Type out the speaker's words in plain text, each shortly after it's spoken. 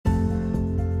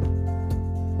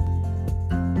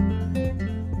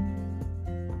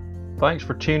Thanks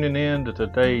for tuning in to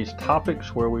today's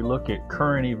topics where we look at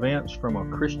current events from a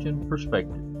Christian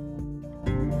perspective.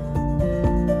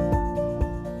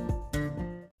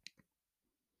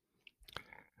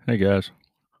 Hey guys,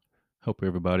 hope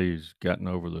everybody's gotten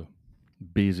over the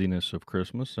busyness of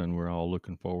Christmas and we're all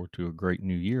looking forward to a great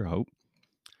new year, I hope.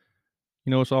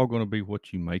 It's all going to be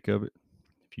what you make of it.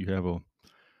 If you have a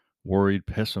worried,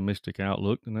 pessimistic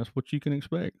outlook, then that's what you can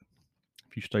expect.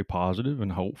 If you stay positive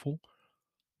and hopeful,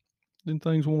 then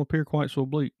things won't appear quite so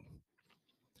bleak.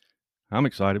 I'm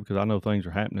excited because I know things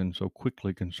are happening so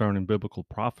quickly concerning biblical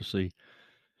prophecy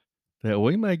that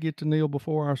we may get to kneel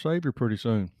before our Savior pretty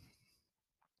soon.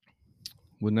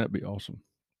 Wouldn't that be awesome?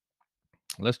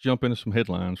 Let's jump into some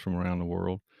headlines from around the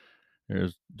world.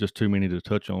 There's just too many to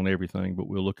touch on everything, but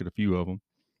we'll look at a few of them.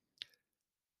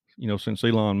 Since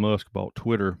Elon Musk bought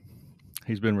Twitter,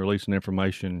 he's been releasing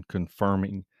information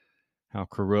confirming how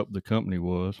corrupt the company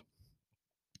was,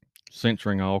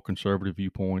 censoring all conservative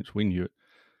viewpoints. We knew it.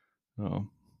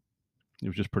 It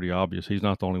was just pretty obvious. He's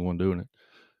not the only one doing it.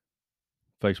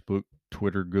 Facebook,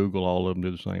 Twitter, Google, all of them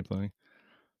do the same thing.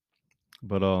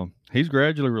 But he's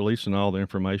gradually releasing all the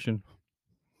information,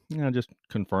 just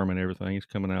confirming everything. He's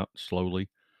coming out slowly.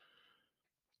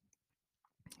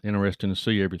 Interesting to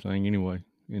see everything anyway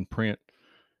in print.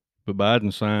 But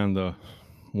Biden signed the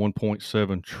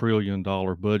 $1.7 trillion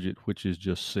budget, which is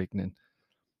just sickening.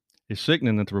 It's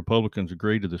sickening that the Republicans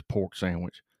agreed to this pork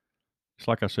sandwich. It's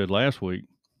like I said last week,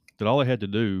 that all they had to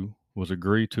do was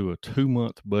agree to a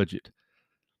 2-month budget.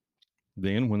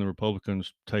 Then, when the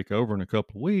Republicans take over in a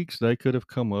couple of weeks, they could have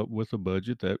come up with a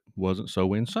budget that wasn't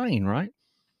so insane, right?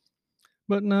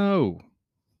 But no,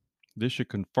 this should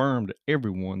confirm to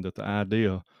everyone that the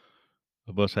idea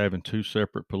of us having two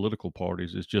separate political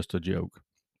parties is just a joke.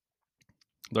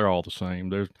 They're all the same.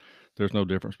 There's no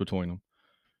difference between them,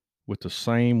 with the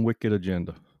same wicked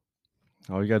agenda.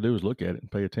 All you got to do is look at it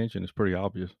and pay attention. It's pretty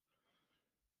obvious.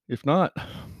 If not,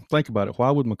 think about it.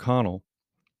 Why would McConnell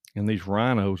and these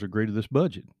rhinos agree to this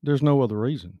budget? There's no other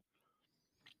reason.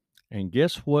 And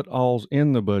guess what all's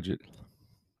in the budget?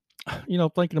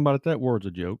 Thinking about it, that word's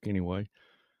a joke anyway.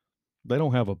 They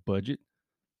don't have a budget.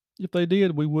 If they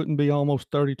did, we wouldn't be almost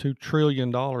 $32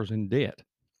 trillion in debt.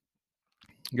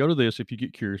 Go to this if you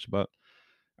get curious about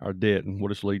our debt and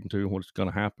what it's leading to and what's going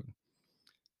to happen.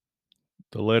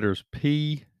 The letters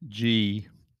pgpf.org.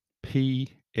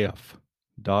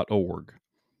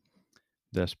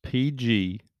 That's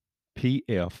pgpf.org.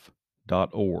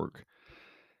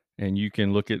 And you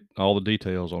can look at all the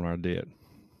details on our debt.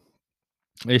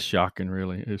 It's shocking,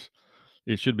 really.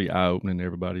 It should be eye-opening to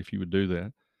everybody if you would do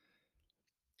that.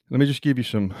 Let me just give you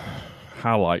some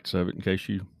highlights of it in case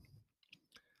you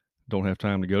don't have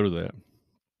time to go to that.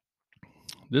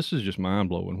 This is just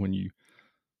mind-blowing when you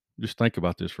just think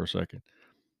about this for a second.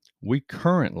 We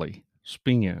currently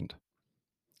spend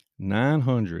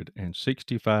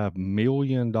 $965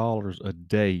 million a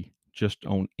day just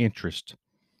on interest.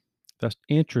 That's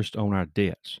interest on our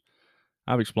debts.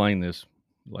 I've explained this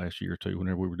last year or two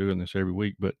whenever we were doing this every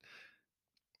week, but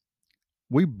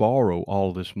we borrow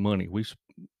all this money. We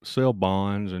sell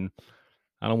bonds, and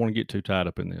I don't want to get too tied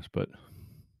up in this, but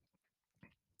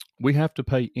we have to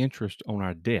pay interest on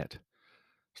our debt.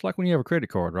 It's like when you have a credit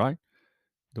card, right?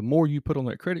 The more you put on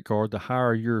that credit card, the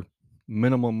higher your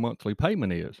minimum monthly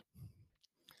payment is.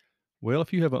 Well,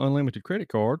 if you have an unlimited credit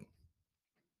card,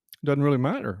 it doesn't really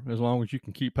matter as long as you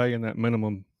can keep paying that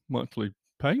minimum monthly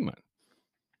payment.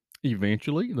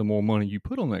 Eventually, the more money you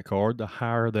put on that card, the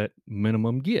higher that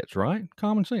minimum gets, right?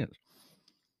 Common sense.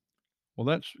 Well,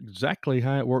 that's exactly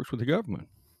how it works with the government.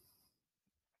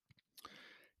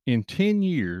 In 10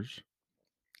 years,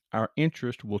 our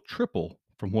interest will triple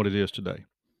from what it is today.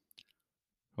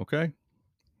 Okay?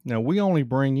 Now, we only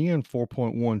bring in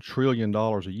 $4.1 trillion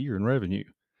a year in revenue.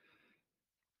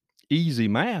 Easy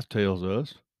math tells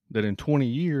us that in 20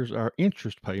 years, our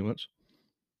interest payments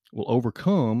will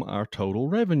overcome our total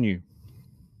revenue.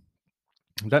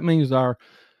 That means our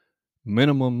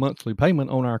minimum monthly payment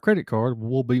on our credit card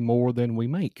will be more than we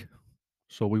make.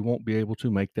 So we won't be able to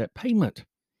make that payment.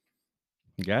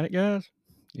 Got it, guys?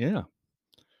 Yeah.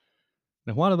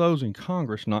 Now, why do those in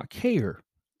Congress not care?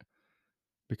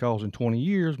 Because in 20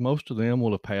 years, most of them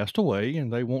will have passed away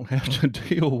and they won't have to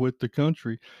deal with the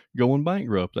country going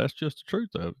bankrupt. That's just the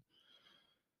truth of it.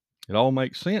 It all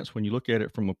makes sense when you look at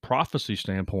it from a prophecy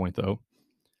standpoint, though.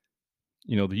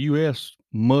 The U.S.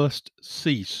 must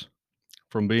cease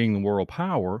from being the world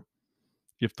power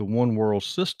if the one world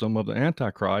system of the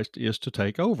Antichrist is to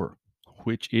take over,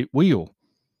 which it will.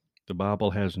 The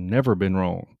Bible has never been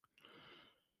wrong.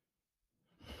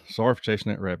 Sorry for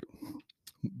chasing that rabbit.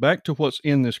 back to what's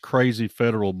in this crazy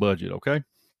federal budget, okay?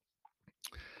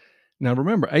 Now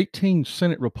remember, 18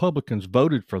 Senate Republicans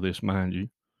voted for this, mind you.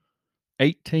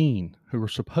 18 who are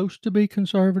supposed to be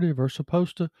conservative, are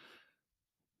supposed to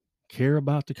care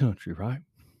about the country, right?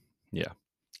 Yeah.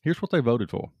 Here's what they voted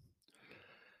for.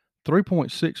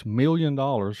 $3.6 million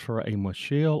for a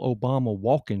Michelle Obama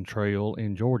walking trail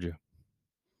in Georgia.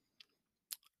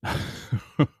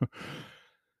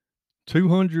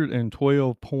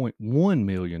 $212.1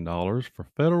 million for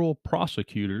federal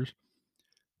prosecutors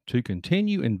to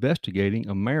continue investigating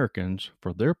Americans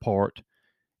for their part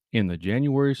in the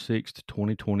January 6th,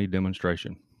 2020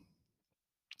 demonstration.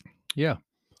 Yeah,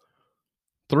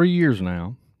 3 years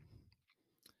now,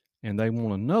 and they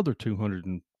want another 200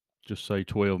 and just say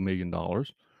 $12 million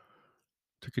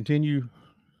to continue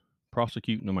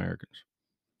prosecuting Americans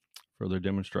for their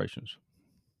demonstrations.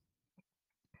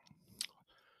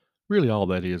 Really, all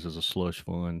that is a slush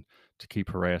fund to keep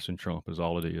harassing Trump, is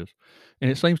all it is.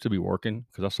 And it seems to be working,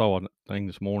 because I saw a thing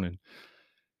this morning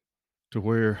to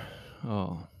where,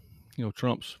 uh,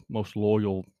 Trump's most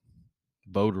loyal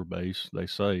voter base, they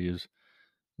say, is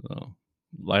uh,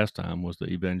 last time was the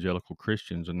evangelical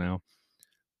Christians, and now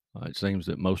it seems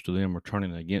that most of them are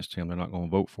turning against him. They're not going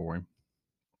to vote for him.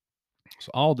 So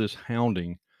all this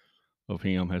hounding of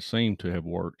him has seemed to have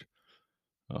worked.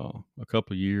 A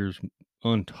couple of years,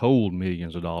 untold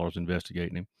millions of dollars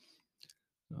investigating him.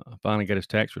 Finally got his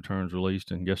tax returns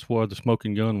released, and guess what the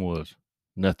smoking gun was?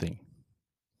 Nothing.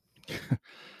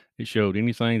 It showed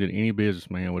anything that any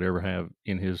businessman would ever have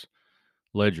in his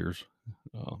ledgers.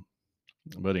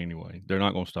 But anyway, they're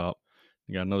not going to stop.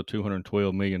 They got another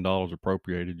 $212 million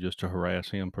appropriated just to harass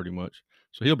him, pretty much.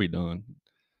 So he'll be done.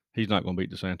 He's not going to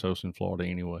beat DeSantis in Florida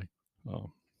anyway.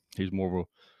 He's more of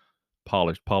a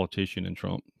polished politician than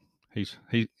Trump. He's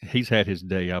had his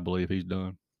day. I believe he's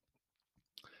done.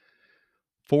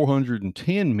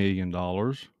 $410 million.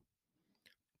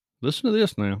 Listen to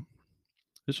this now.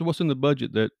 This is what's in the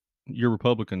budget that your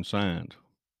Republicans signed.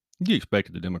 You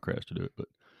expected the Democrats to do it, but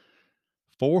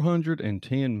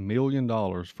 $410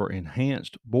 million for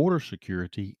enhanced border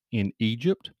security in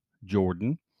Egypt,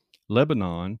 Jordan,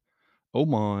 Lebanon,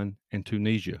 Oman, and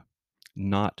Tunisia.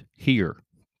 Not here.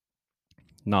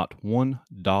 Not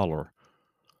 $1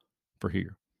 for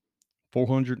here.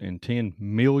 $410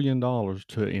 million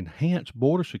to enhance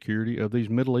border security of these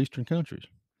Middle Eastern countries.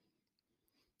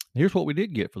 Here's what we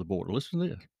did get for the border. Listen to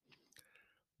this.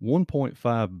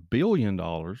 $1.5 billion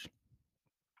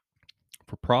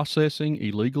for processing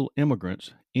illegal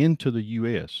immigrants into the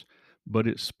U.S., but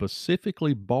it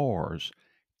specifically bars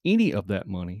any of that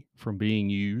money from being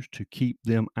used to keep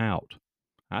them out.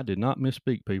 I did not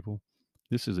misspeak, people.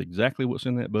 This is exactly what's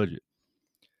in that budget.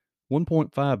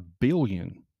 $1.5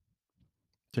 billion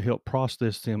to help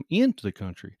process them into the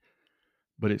country,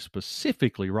 but it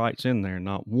specifically writes in there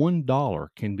not $1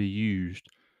 can be used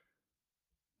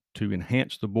to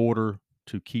enhance the border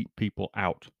to keep people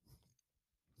out.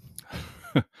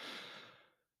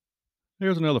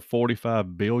 There's another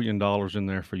 $45 billion in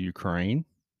there for Ukraine.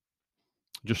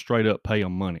 Just straight up pay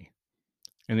them money.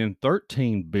 And then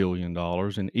 $13 billion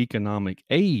in economic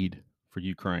aid for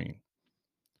Ukraine.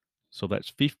 So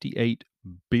that's $58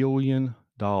 billion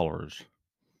for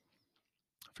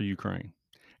Ukraine.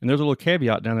 And there's a little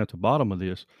caveat down at the bottom of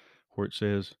this where it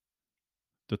says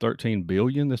the $13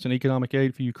 billion that's in economic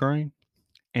aid for Ukraine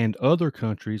and other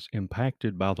countries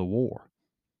impacted by the war.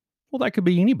 Well, that could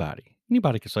be anybody.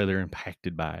 Anybody could say they're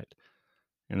impacted by it.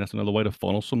 And that's another way to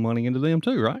funnel some money into them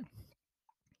too, right?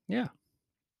 Yeah.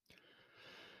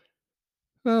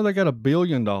 Well, they got $1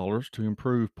 billion to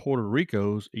improve Puerto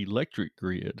Rico's electric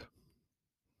grid.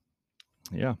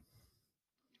 Yeah.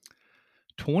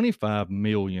 $25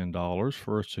 million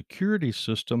for a security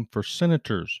system for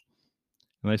senators.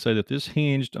 And they say that this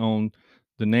hinged on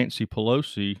the Nancy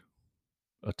Pelosi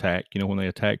attack, when they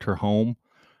attacked her home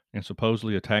and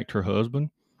supposedly attacked her husband,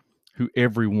 who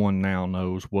everyone now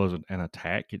knows wasn't an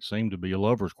attack. It seemed to be a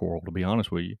lover's quarrel, to be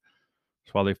honest with you.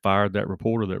 That's why they fired that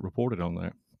reporter that reported on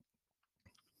that.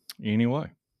 Anyway,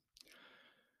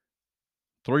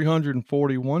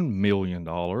 $341 million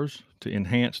to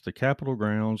enhance the Capitol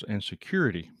grounds and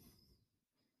security.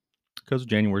 Because of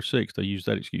January 6th, they used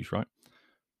that excuse, right?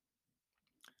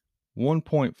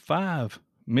 $1.5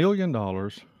 million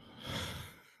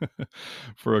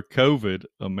for a COVID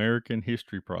American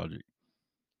History Project.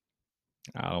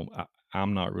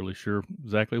 I'm not really sure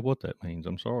exactly what that means.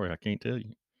 I'm sorry, I can't tell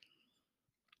you.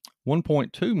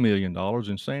 $1.2 million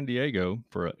in San Diego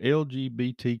for a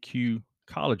LGBTQ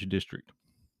college district,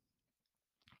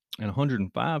 and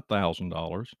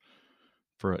 $105,000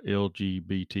 for a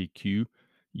LGBTQ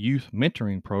youth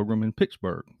mentoring program in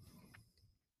Pittsburgh.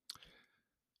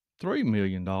 $3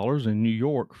 million in New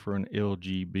York for an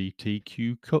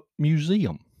LGBTQ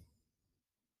museum.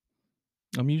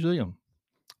 A museum.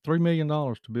 $3 million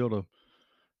to build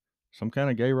some kind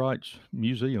of gay rights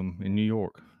museum in New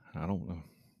York. I don't know.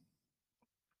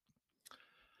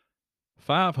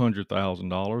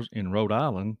 $500,000 in Rhode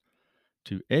Island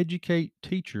to educate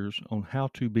teachers on how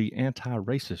to be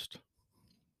anti-racist.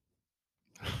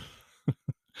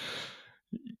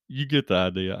 You get the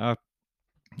idea.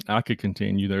 I could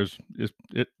continue.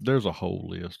 There's a whole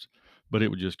list, but it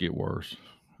would just get worse.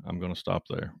 I'm going to stop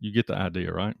there. You get the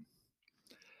idea, right?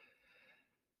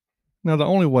 Now, the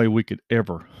only way we could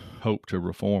ever hope to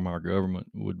reform our government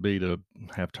would be to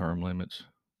have term limits.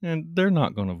 And they're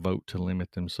not going to vote to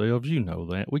limit themselves. You know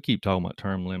that. We keep talking about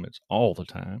term limits all the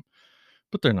time,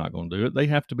 but they're not going to do it. They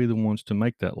have to be the ones to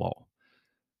make that law.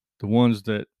 The ones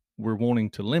that we're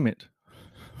wanting to limit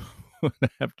would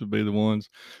have to be the ones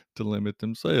to limit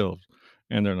themselves,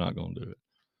 and they're not going to do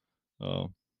it.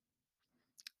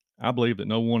 I believe that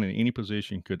no one in any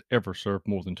position could ever serve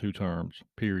more than 2 terms,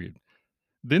 period.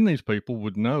 Then these people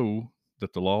would know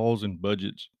that the laws and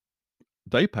budgets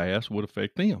they pass would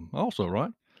affect them also,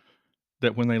 right?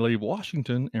 That when they leave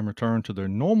Washington and return to their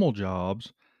normal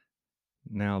jobs,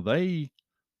 now they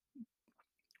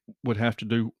would have to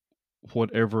do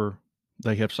whatever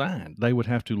they have signed. They would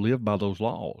have to live by those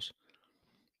laws.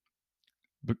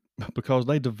 Because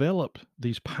they developed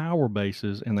these power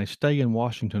bases and they stay in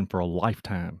Washington for a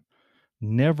lifetime,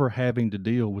 never having to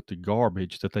deal with the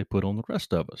garbage that they put on the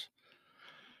rest of us.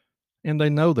 And they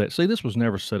know that. See, this was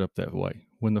never set up that way.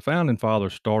 When the founding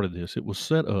fathers started this, it was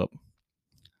set up.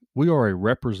 We are a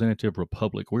representative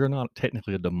republic. We are not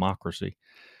technically a democracy.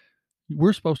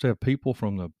 We're supposed to have people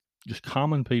from the just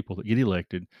common people that get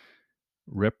elected,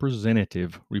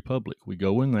 representative republic. We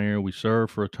go in there, we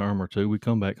serve for a term or two, we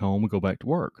come back home, we go back to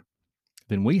work.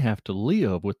 Then we have to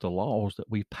live with the laws that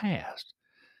we passed.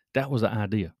 That was the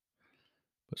idea.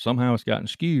 But somehow it's gotten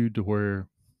skewed to where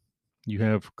you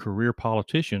have career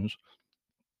politicians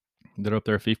that are up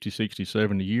there 50, 60,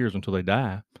 70 years until they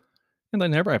die, and they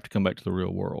never have to come back to the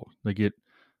real world. They get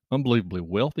unbelievably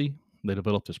wealthy. They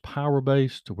develop this power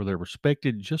base to where they're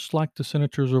respected just like the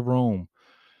senators of Rome.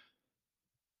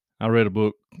 I read a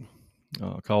book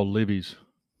called Livy's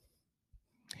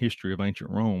History of Ancient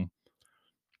Rome,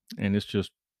 and it's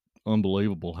just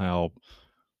unbelievable how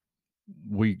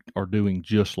we are doing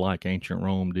just like ancient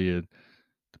Rome did.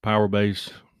 The power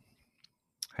base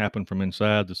happened from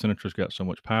inside. The senators got so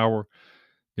much power.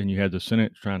 Then you had the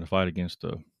Senate trying to fight against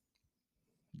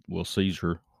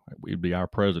Caesar. It'd be our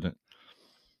president.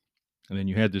 And then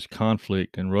you had this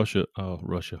conflict in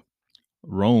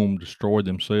Rome destroyed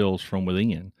themselves from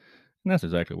within. And that's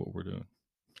exactly what we're doing.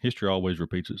 History always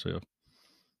repeats itself.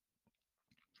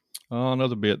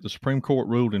 Another bit, the Supreme Court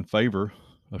ruled in favor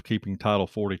of keeping Title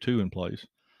 42 in place.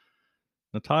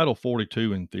 Now, Title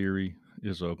 42, in theory,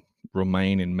 is a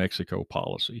remain in Mexico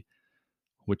policy,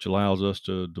 which allows us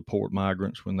to deport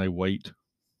migrants when they wait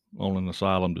on an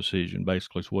asylum decision.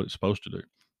 Basically, it's what it's supposed to do.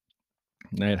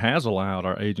 Now, it has allowed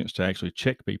our agents to actually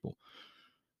check people.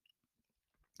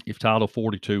 If Title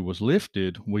 42 was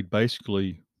lifted, we'd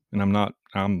basically, and I'm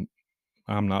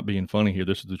not being funny here,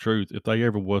 this is the truth. If they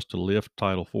ever was to lift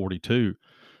Title 42,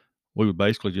 we would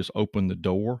basically just open the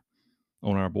door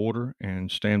on our border and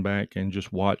stand back and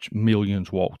just watch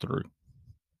millions walk through.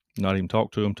 Not even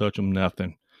talk to them, touch them,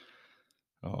 nothing.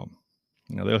 Now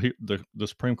the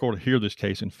Supreme Court will hear this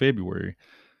case in February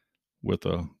with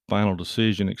a final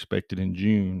decision expected in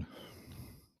June.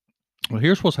 Well,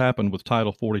 here's what's happened with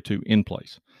Title 42 in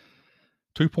place.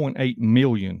 2.8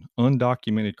 million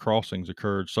undocumented crossings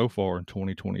occurred so far in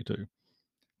 2022.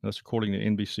 That's according to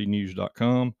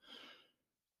NBCnews.com.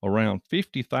 Around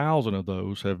 50,000 of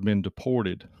those have been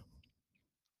deported.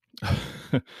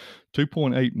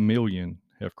 2.8 million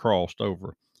have crossed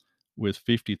over, with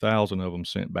 50,000 of them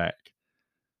sent back.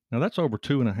 Now, that's over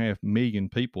 2.5 million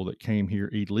people that came here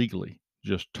illegally,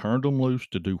 just turned them loose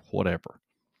to do whatever.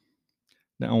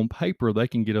 Now, on paper, they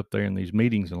can get up there in these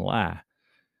meetings and lie.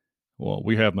 Well,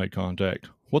 we have made contact.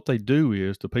 What they do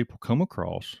is the people come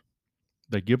across,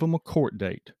 they give them a court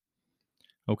date.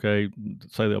 Okay,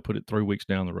 say they'll put it 3 weeks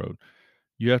down the road.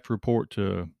 You have to report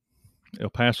to El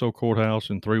Paso courthouse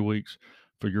in 3 weeks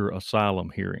for your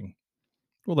asylum hearing.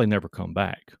 Well, they never come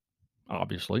back,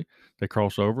 obviously. They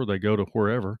cross over, they go to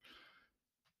wherever,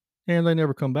 and they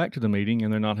never come back to the meeting,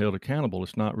 and they're not held accountable.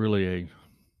 It's not really a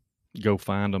go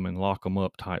find them and lock them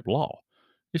up type law.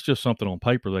 It's just something on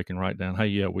paper they can write down. Hey,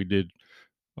 yeah, we did.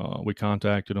 We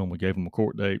contacted them. We gave them a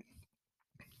court date.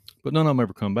 But none of them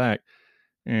ever come back.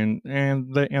 and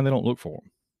they don't look for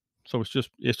them. So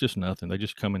it's just nothing. They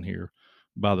just come in here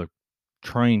by the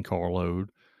train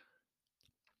carload.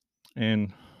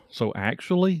 And so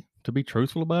actually, to be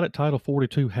truthful about it, Title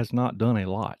 42 has not done a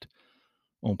lot.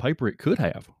 On paper, it could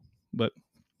have, but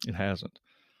it hasn't.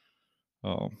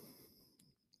 Um,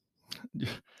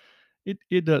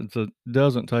 it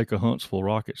doesn't take a Huntsville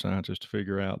rocket scientist to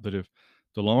figure out that if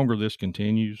the longer this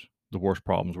continues, the worse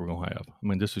problems we're going to have. I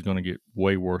mean, this is going to get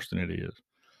way worse than it is.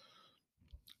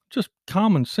 Just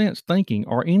common sense thinking.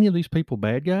 Are any of these people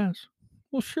bad guys?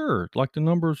 Well, sure. Like the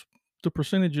numbers, the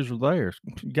percentages are there.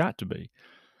 It's got to be.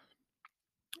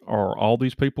 Are all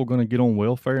these people going to get on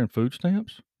welfare and food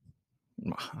stamps?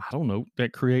 I don't know.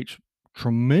 That creates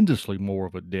tremendously more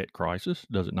of a debt crisis,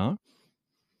 does it not?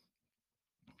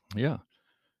 Yeah.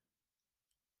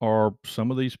 Are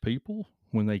some of these people,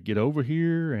 when they get over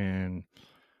here and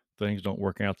things don't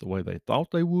work out the way they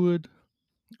thought they would,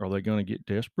 are they going to get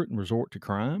desperate and resort to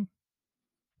crime?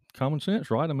 Common sense,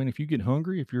 right? I mean, if you get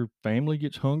hungry, if your family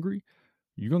gets hungry,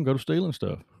 you're going to go to stealing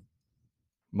stuff.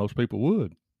 Most people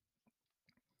would.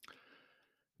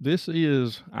 This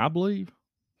is, I believe,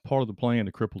 part of the plan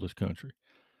to cripple this country.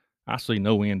 I see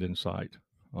no end in sight.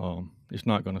 It's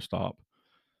not going to stop.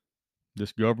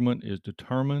 This government is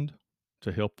determined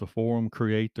to help the Forum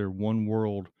create their one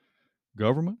world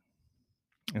government,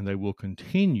 and they will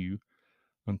continue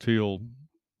until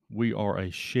we are a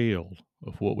shell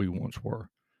of what we once were.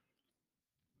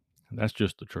 And that's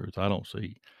just the truth. I don't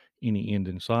see any end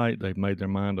in sight. They've made their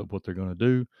mind up what they're going to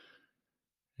do,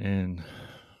 and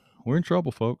we're in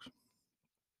trouble, folks.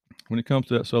 When it comes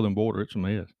to that southern border, it's a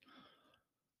mess.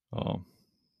 Um,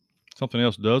 Something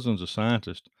else, dozens of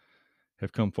scientists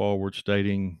have come forward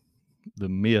stating the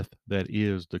myth that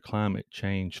is the climate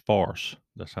change farce.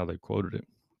 That's how they quoted it.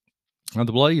 Now,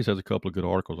 The Blaze has a couple of good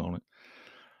articles on it.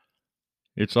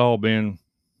 It's all been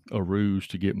a ruse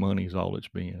to get money, is all it's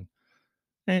been,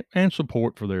 and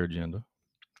support for their agenda.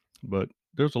 But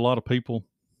there's a lot of people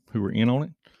who are in on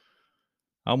it.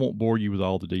 I won't bore you with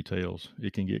all the details.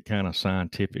 It can get kind of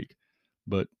scientific,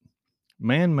 but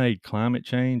man made climate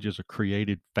change is a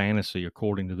created fantasy,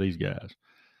 according to these guys.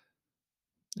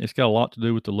 It's got a lot to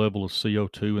do with the level of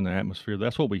CO2 in the atmosphere.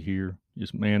 That's what we hear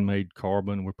is man made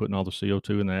carbon. We're putting all the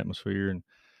CO2 in the atmosphere and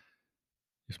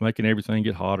it's making everything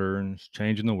get hotter and it's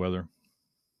changing the weather.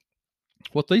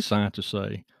 What these scientists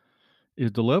say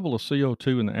is the level of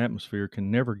CO2 in the atmosphere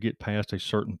can never get past a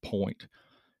certain point.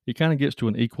 It kind of gets to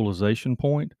an equalization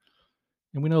point,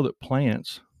 and we know that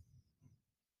plants,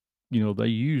 they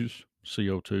use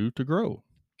CO2 to grow.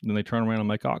 Then they turn around and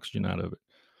make oxygen out of it.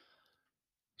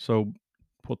 So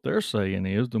what they're saying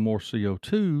is the more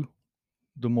CO2,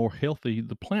 the more healthy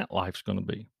the plant life's going to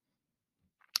be.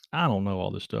 I don't know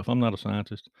all this stuff. I'm not a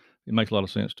scientist. It makes a lot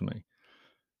of sense to me.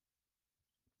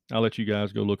 I'll let you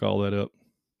guys go look all that up.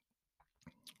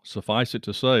 Suffice it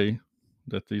to say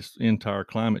that this entire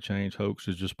climate change hoax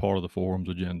is just part of the forum's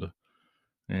agenda.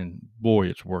 And boy,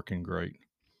 it's working great.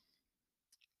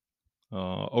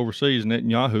 Overseas,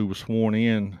 Netanyahu was sworn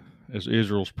in as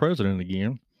Israel's president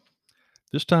again,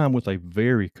 this time with a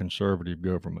very conservative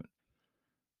government.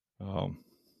 A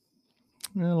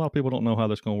lot of people don't know how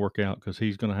that's going to work out because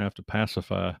he's going to have to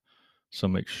pacify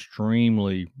some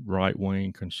extremely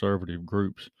right-wing conservative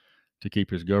groups to keep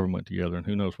his government together, and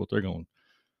who knows what they're going to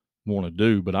want to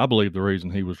do. But I believe the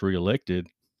reason he was reelected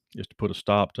is to put a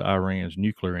stop to Iran's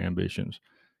nuclear ambitions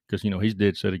because, he's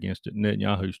dead set against it.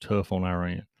 Netanyahu's tough on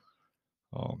Iran.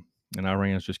 And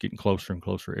Iran's just getting closer and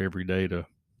closer every day to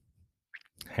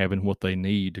having what they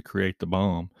need to create the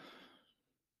bomb.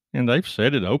 And they've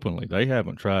said it openly. They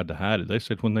haven't tried to hide it. They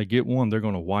said when they get one, they're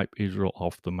going to wipe Israel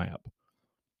off the map.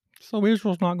 So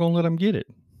Israel's not going to let them get it.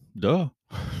 Duh.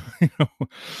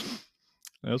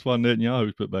 That's why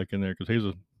Netanyahu's put back in there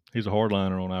because he's a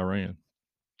hardliner on Iran.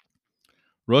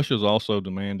 Russia's also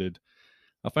demanded.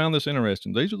 I found this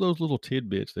interesting. These are those little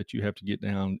tidbits that you have to get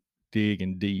down, dig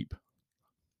and deep,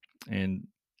 and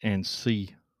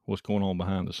see what's going on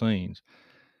behind the scenes.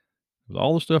 With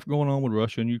all the stuff going on with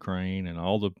Russia and Ukraine and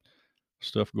all the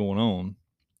stuff going on,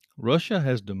 Russia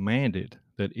has demanded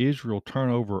that Israel turn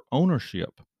over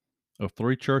ownership of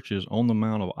 3 churches on the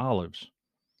Mount of Olives.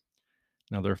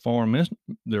 Now, their foreign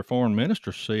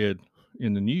minister said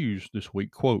in the news this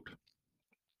week, quote,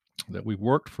 that we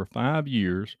worked for 5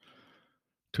 years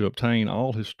to obtain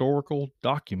all historical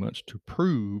documents to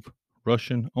prove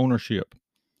Russian ownership.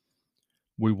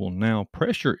 We will now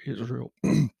pressure Israel.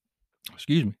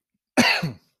 Excuse me.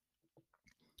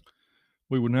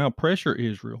 We will now pressure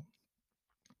Israel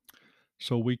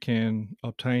so we can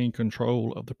obtain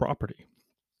control of the property.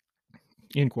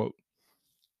 End quote.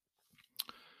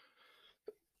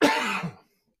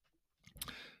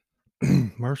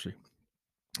 mercy.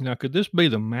 Now, could this be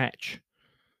the match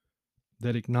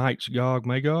that ignites Gog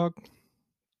Magog?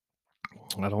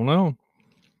 I don't know.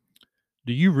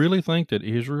 Do you really think that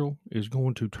Israel is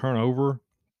going to turn over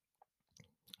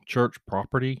church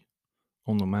property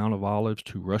on the Mount of Olives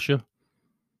to Russia?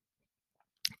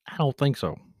 I don't think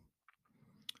so.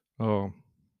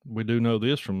 We do know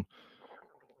this from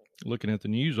looking at the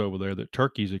news over there that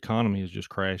Turkey's economy is just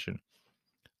crashing.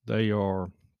 They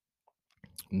are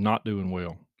not doing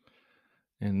well.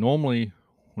 And normally,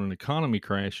 when an economy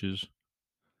crashes,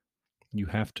 you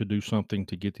have to do something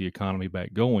to get the economy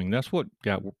back going. That's what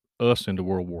got us into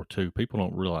World War II. People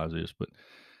don't realize this, but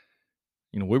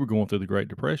we were going through the Great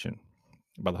Depression.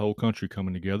 By the whole country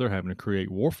coming together, having to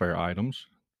create warfare items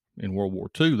in World War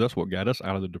II, that's what got us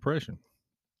out of the Depression.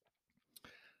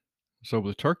 So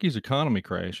with Turkey's economy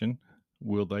crashing,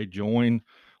 will they join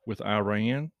with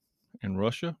Iran and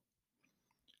Russia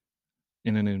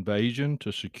in an invasion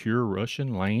to secure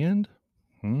Russian land?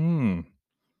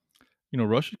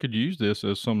 Russia could use this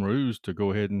as some ruse to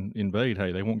go ahead and invade.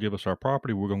 Hey, they won't give us our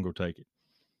property. We're going to go take it.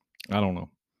 I don't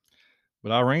know.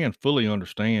 But Iran fully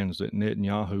understands that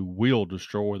Netanyahu will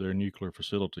destroy their nuclear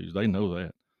facilities. They know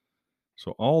that.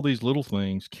 So all these little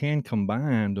things can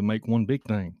combine to make one big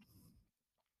thing.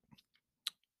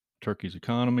 Turkey's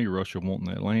economy, Russia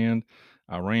wanting that land,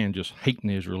 Iran just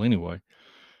hating Israel anyway.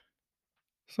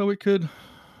 So that could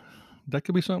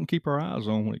be something to keep our eyes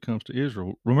on when it comes to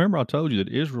Israel. Remember, I told you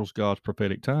that Israel's God's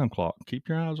prophetic time clock. Keep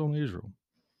your eyes on Israel.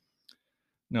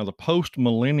 Now, the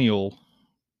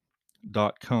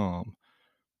postmillennial.com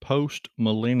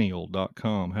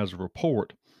has a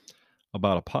report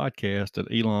about a podcast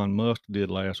that Elon Musk did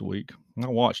last week. I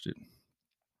watched it.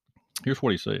 Here's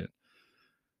what he said.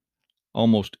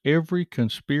 Almost every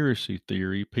conspiracy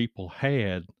theory people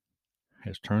had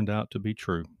has turned out to be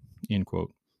true, end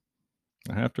quote.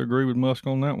 I have to agree with Musk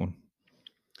on that one.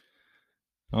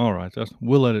 All right,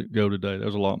 we'll let it go today.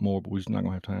 There's a lot more, but we're just not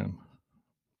going to have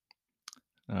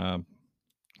time.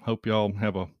 Hope y'all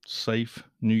have a safe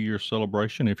New Year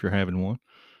celebration if you're having one.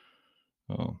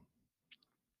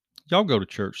 Y'all go to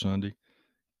church Sunday.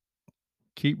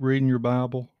 Keep reading your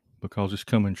Bible because it's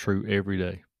coming true every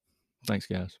day. Thanks,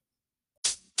 guys.